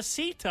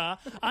 Mamacita,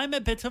 I'm a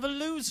bit of a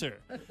loser.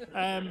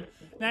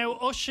 Now,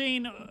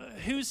 Oisín,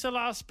 who's the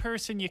last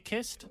person you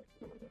kissed?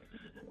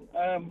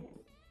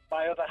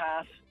 My other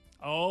half.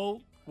 Oh,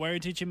 where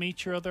did you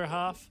meet your other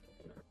half?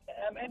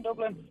 In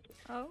Dublin.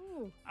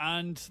 Oh.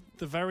 And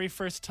the very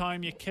first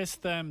time you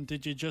kissed them,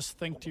 did you just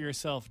think to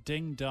yourself,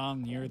 ding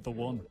dong, you're the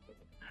one?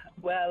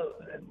 Well,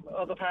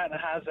 other partner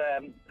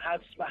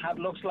had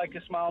looks like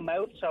a small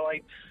mouth, so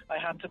I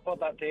had to put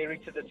that theory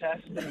to the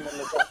test in the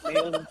middle of that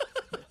meal.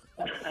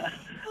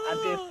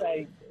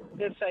 And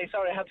did say,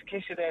 sorry, I had to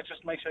kiss you there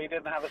just to make sure you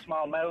didn't have a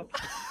small mouth.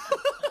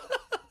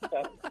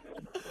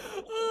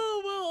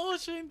 Oh, well,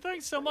 Oisín,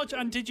 thanks so much.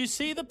 And did you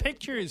see the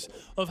pictures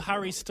of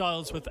Harry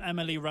Styles with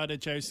Emily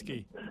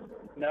Ratajkowski?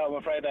 No, I'm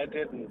afraid I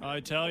didn't.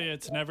 I tell you,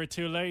 it's never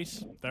too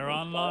late. They're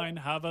online.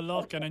 Have a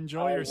look and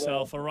enjoy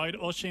yourself. All right,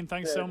 Oisín,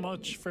 thanks so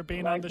much for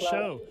being on the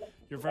show.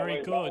 You're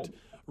very good.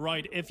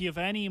 Right, if you have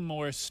any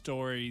more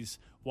stories,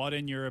 what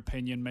in your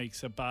opinion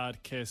makes a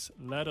bad kiss,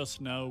 let us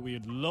know.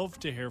 We'd love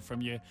to hear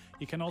from you.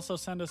 You can also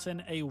send us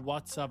in a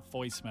WhatsApp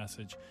voice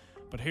message.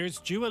 But here's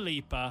Dua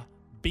Lipa,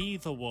 Be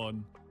the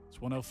One. It's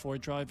 104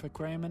 Drive with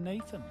Graham and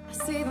Nathan. I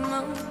see the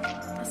moon,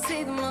 I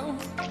see the moon,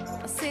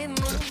 I see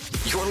the moon.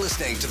 You're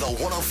listening to the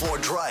 104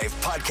 Drive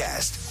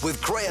podcast with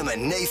Graham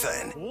and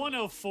Nathan.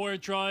 104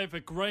 Drive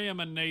with Graham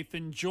and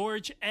Nathan.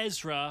 George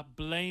Ezra,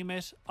 Blame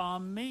It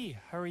On Me.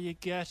 How are you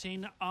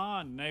getting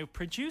on? Now,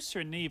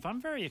 Producer Neve,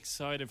 I'm very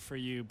excited for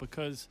you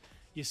because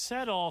you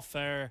said off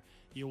air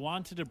you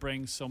wanted to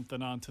bring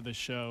something onto the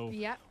show.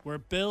 Yeah. We're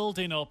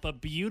building up a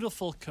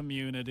beautiful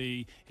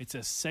community. It's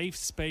a safe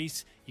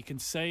space. You can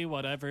say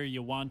whatever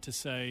you want to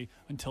say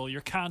until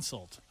you're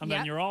cancelled. And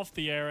then you're off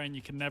the air and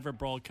you can never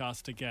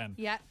broadcast again.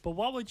 Yeah. But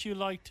what would you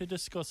like to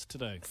discuss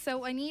today?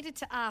 So I needed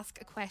to ask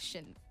a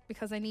question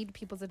because I need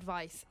people's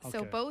advice. Okay.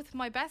 So both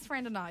my best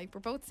friend and I, we're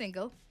both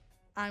single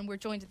and we're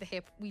joined at the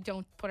hip. We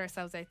don't put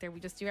ourselves out there. We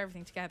just do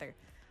everything together.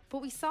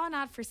 But we saw an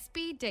ad for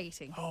speed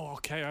dating. Oh,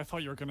 okay. I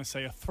thought you were going to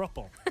say a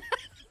throuple.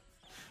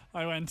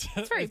 I went.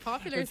 It's very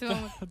popular at the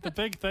moment. The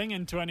big thing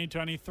in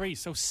 2023.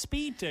 So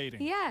speed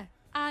dating. Yeah,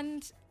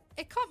 and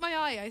it caught my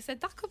eye. I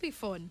said, that could be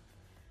fun.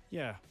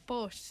 Yeah.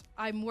 But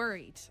I'm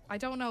worried. I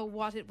don't know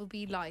what it will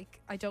be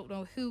like. I don't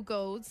know who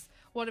goes.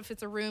 What if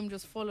it's a room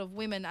just full of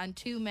women and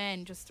two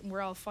men, just we're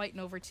all fighting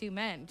over two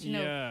men? Do you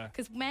know?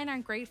 Because men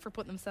aren't great for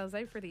putting themselves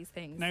out for these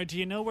things. Now, do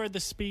you know where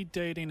the speed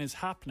dating is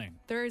happening?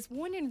 There's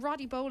one in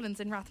Roddy Boland's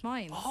in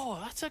Rathmines. Oh,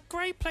 that's a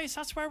great place.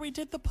 That's where we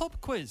did the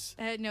pub quiz.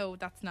 No,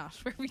 that's not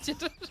where we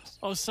did it.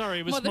 Oh, sorry.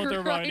 It was Mother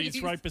Mother Riley's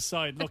Riley's right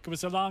beside. Look, it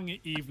was a long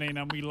evening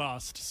and we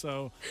lost.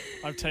 So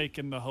I've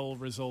taken the whole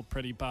result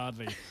pretty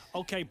badly.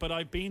 Okay, but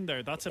I've been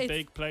there. That's a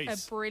big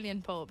place. A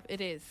brilliant pub. It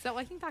is. So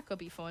I think that could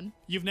be fun.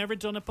 You've never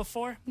done it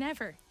before?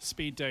 Never.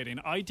 Speed dating.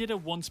 I did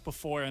it once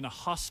before in a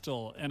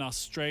hostel in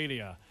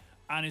Australia,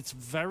 and it's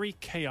very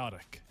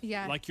chaotic.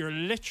 Yeah. Like you're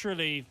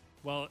literally,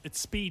 well, it's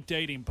speed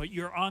dating, but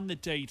you're on the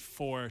date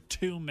for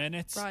 2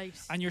 minutes. Right.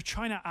 And you're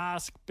trying to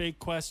ask big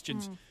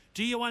questions.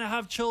 Do you want to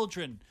have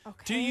children?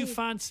 Okay. Do you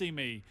fancy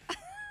me?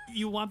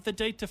 You want the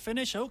date to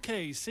finish?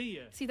 Okay, see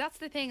ya. See, that's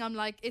the thing. I'm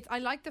like, I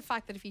like the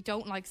fact that if you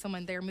don't like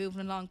someone, they're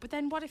moving along. But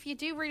then what if you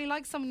do really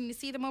like someone and you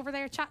see them over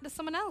there chatting to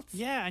someone else?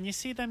 Yeah, and you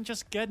see them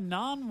just getting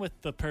on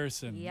with the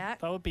person. Yeah.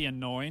 That would be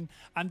annoying.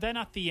 And then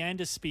at the end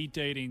of speed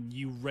dating,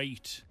 you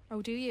rate.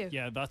 Oh, do you?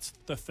 Yeah, that's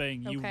the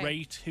thing. You Okay.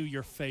 rate who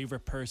your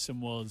favourite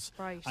person was.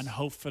 Right. And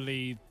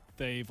hopefully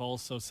they've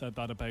also said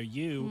that about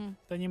you.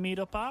 Then you meet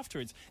up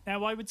afterwards.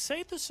 Now, I would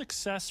say the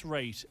success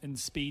rate in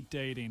speed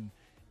dating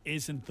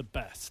isn't the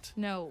best.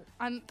 No.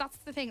 And that's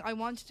the thing. I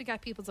wanted to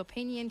get people's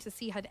opinion to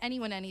see had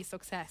anyone any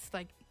success.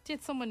 Like,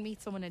 did someone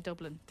meet someone in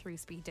Dublin through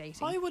speed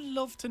dating? I would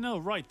love to know.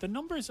 Right, the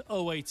number is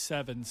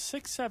 087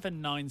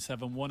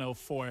 6797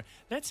 104.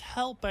 Let's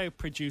help out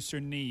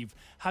producer Neve.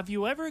 Have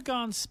you ever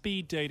gone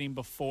speed dating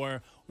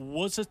before?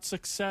 Was it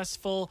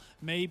successful?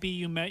 Maybe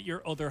you met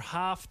your other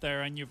half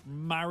there and you're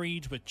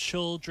married with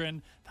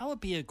children. That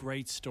would be a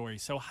great story.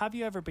 So have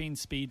you ever been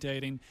speed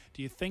dating?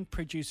 Do you think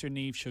producer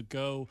Neve should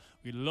go?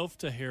 We'd love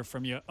to hear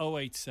from you.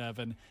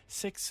 087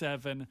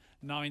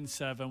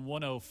 6797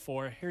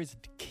 104. Here's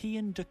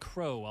Cian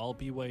DeCrow. I'll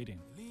be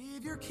waiting.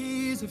 Leave your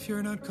keys if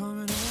you're not coming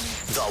home.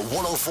 The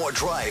 104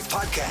 Drive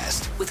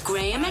Podcast. With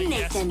Graham and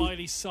Yes, Nathan.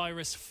 Miley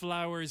Cyrus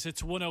Flowers.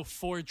 It's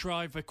 104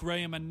 Drive with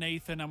Graham and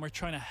Nathan, and we're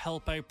trying to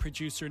help out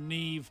producer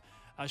Neve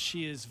as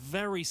she is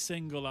very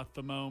single at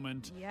the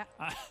moment. Yeah.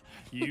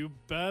 You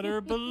better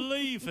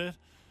believe it.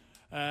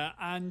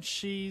 And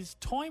she's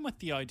toying with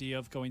the idea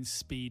of going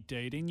speed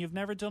dating. You've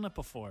never done it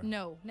before?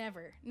 No,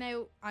 never.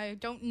 Now, I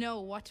don't know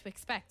what to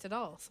expect at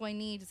all, so I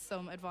need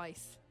some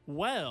advice.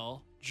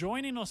 Well,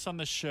 joining us on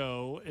the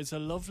show is a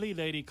lovely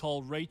lady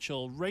called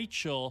Rachel.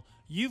 Rachel,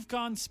 you've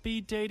gone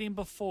speed dating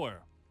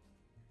before.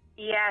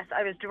 Yes,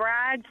 I was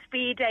dragged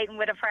speed dating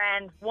with a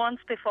friend once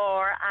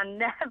before and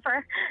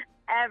never,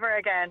 ever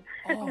again.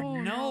 Oh,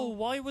 no.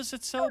 Why was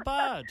it so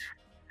bad?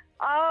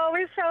 Oh, it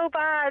was so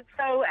bad.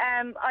 So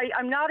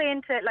I'm not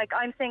into, like,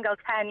 I'm single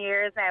 10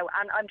 years now,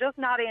 and I'm just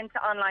not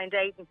into online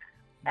dating,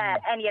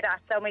 any of that.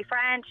 So my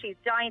friend, she's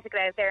dying to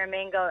get out there and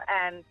mingle.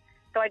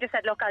 So I just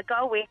said, look, I'll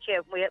go with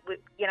you. We'll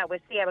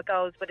see how it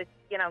goes, but it's,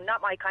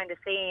 not my kind of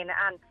scene.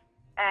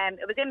 And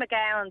it was in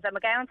McGowan's, and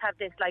McGowan's have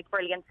this, like,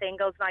 brilliant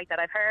singles night that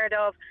I've heard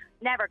of,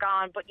 never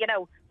gone. But,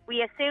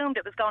 we assumed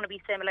it was going to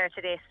be similar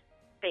to this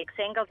big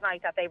singles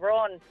night that they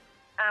run.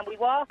 And we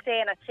walked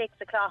in at 6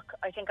 o'clock,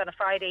 I think, on a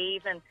Friday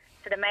evening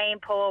to the main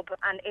pub,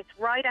 and it's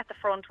right at the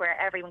front where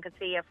everyone can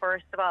see you,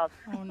 first of all.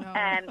 Oh,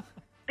 no.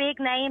 Big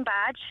name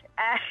badge.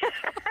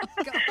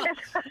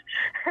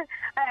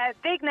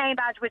 Big name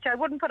badge, which I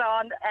wouldn't put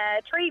on.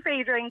 3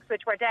 free drinks,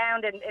 which were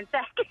downed in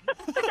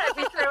seconds to get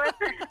me through it.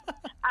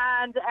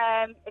 And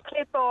a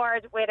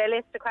clipboard with a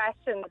list of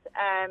questions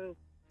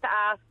to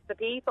ask the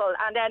people.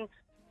 And then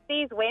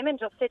these women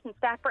just sitting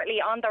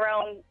separately on their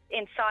own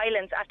in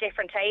silence at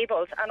different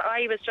tables, and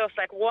I was just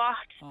like, what?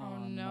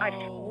 Oh no.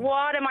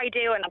 What am I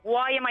doing?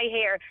 Why am I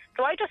here?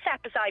 So I just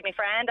sat beside my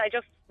friend. I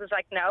just was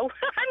like, no,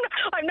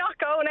 I'm not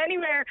going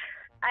anywhere.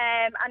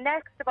 And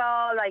next of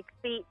all, like,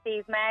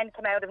 these men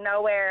come out of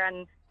nowhere,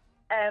 and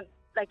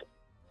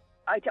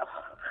I don't.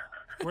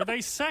 Were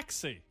they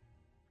sexy?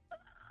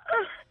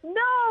 No.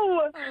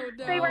 Oh,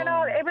 no. They were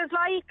not. It was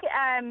like,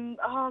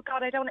 oh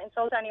God, I don't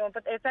insult anyone,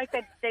 but it's like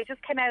they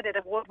just came out of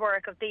the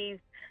woodwork of these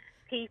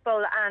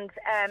people, and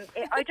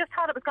I just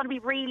thought it was going to be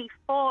really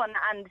fun,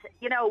 and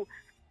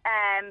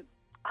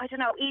I don't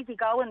know, easy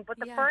going. But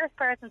the first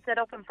person stood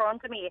up in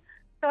front of me,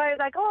 so I was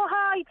like, oh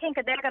hi,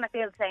 thinking they're going to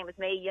feel the same as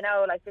me,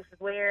 like, this is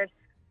weird.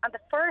 And the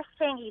first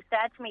thing he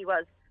said to me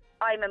was,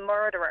 I'm a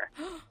murderer.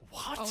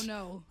 What? Oh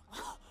no.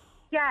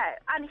 Yeah,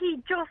 and he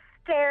just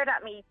stared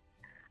at me.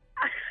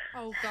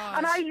 Oh God!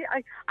 And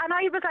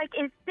I was like,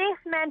 "Is this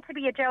meant to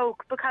be a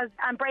joke?"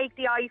 And break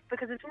the ice,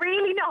 because it's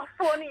really not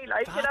funny.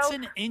 Like, That's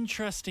an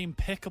interesting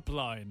pickup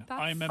line.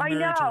 I'm a I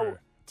murderer. know.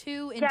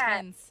 Too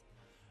intense.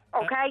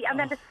 Okay, and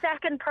then the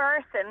second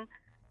person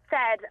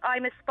said,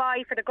 "I'm a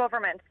spy for the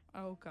government."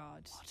 Oh,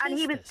 God. And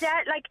he was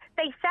dead, like,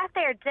 they sat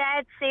there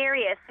dead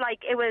serious.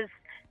 Like, there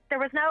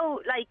was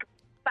no, like,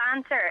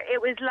 banter.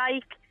 It was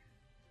like,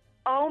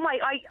 oh my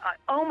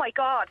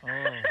God.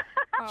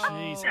 Oh,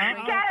 jeez.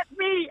 Get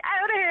me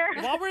out of here.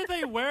 What were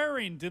they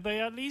wearing? Did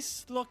they at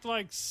least look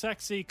like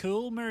sexy,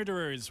 cool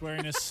murderers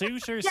wearing a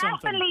suit or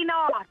something?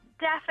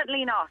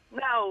 Definitely not.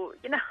 No,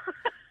 you know.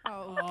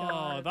 Oh,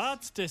 God.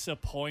 That's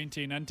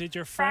disappointing. And did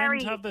your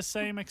friend have the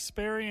same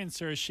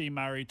experience, or is she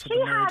married to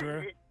the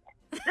murderer?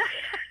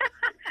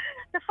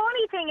 The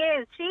funny thing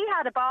is, she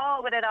had a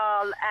ball with it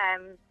all.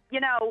 You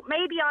know,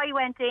 maybe I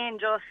went in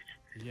just,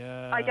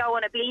 I don't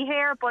want to be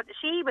here, but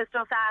she was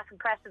just asking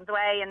questions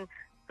away. And,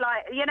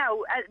 like, you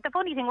know, the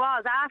funny thing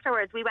was,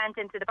 afterwards we went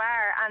into the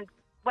bar, and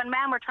when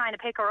men were trying to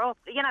pick her up,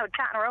 you know,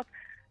 chatting her up,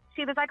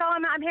 she was like, oh,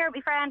 I'm here with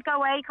my friend, go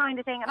away, kind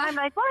of thing. And I'm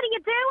like, what are you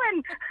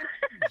doing?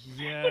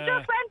 Yeah. You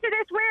just went to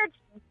this weird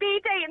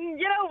speed dating,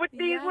 you know, with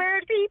these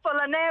weird people,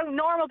 and now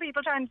normal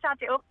people trying to chat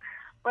you up.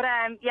 But,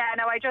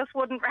 I just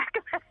wouldn't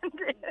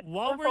recommend it.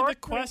 What were the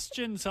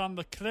questions on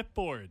the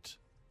clipboard?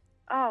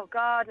 Oh,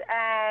 God.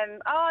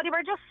 They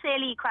were just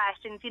silly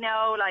questions, you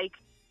know, like...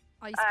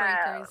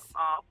 Icebreakers.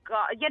 Oh,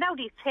 God. You know,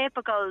 these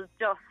typical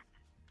just...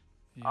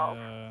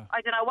 Yeah. I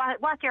don't know,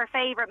 what's your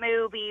favourite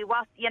movie?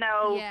 What, you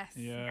know... Yes.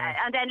 Yeah.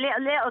 And then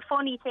little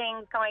funny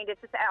things, kind of.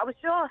 I was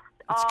just...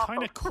 It's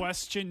kind of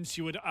questions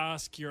you would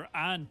ask your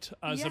aunt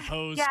as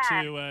opposed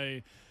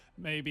to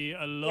maybe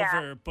a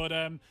lover. But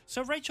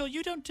so Rachel,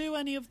 you don't do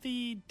any of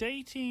the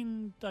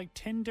dating, like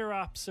Tinder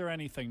apps or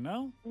anything,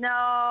 no?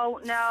 No.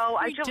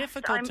 It's very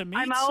difficult to meet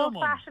I'm someone.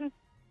 old-fashioned.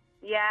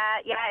 Yeah,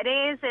 it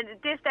is in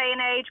this day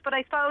and age. But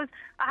I suppose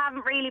I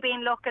haven't really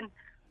been looking.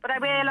 But I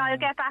will. I'll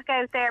get back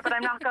out there, but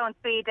I'm not going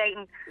speed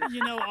dating.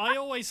 You know, I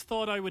always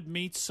thought I would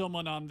meet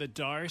someone on the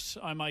dart.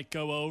 I might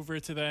go over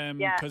to them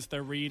because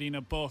they're reading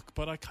a book.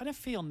 But I kind of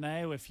feel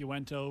now if you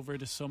went over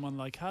to someone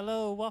like,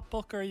 hello, what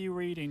book are you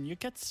reading? You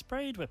get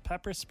sprayed with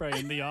pepper spray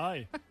in the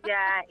eye.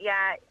 Yeah.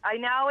 I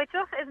know.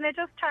 Isn't it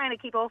just trying to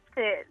keep up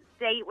to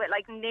date with,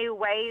 like, new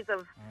ways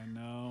of... I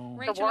know.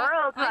 The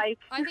world, I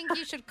think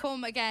you should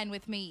come again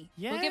with me.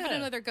 Yeah. We'll give it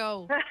another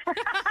go.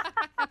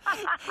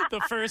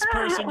 The first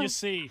person you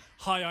see,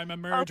 hi, I'm a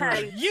murderer.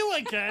 Okay. You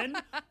again?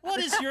 What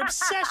is your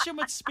obsession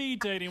with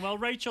speed dating? Well,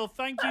 Rachel,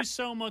 thank you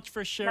so much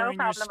for sharing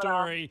your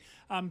story.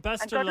 And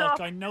best of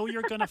luck. I know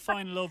you're going to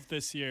find love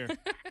this year.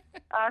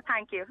 Oh,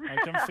 thank you. I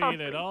can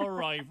feel it. All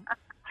right.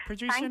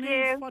 Producer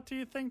Neve, what do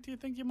you think? Do you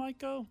think you might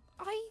go?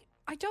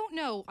 I don't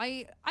know.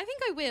 I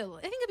think I will.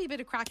 I think it'll be a bit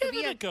of crack. Give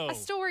It'll be it a go. a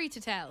story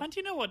to tell. And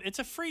you know what? It's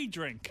a free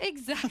drink.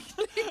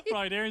 Exactly.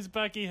 Right, here's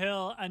Becky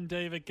Hill and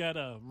David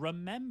Guetta.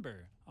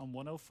 Remember on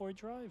 104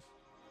 Drive.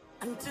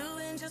 I'm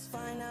doing just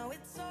fine now,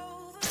 it's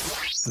over.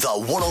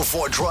 The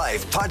 104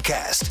 Drive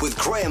podcast with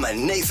Graham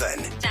and Nathan.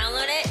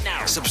 Download it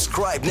now.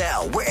 Subscribe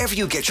now wherever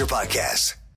you get your podcasts.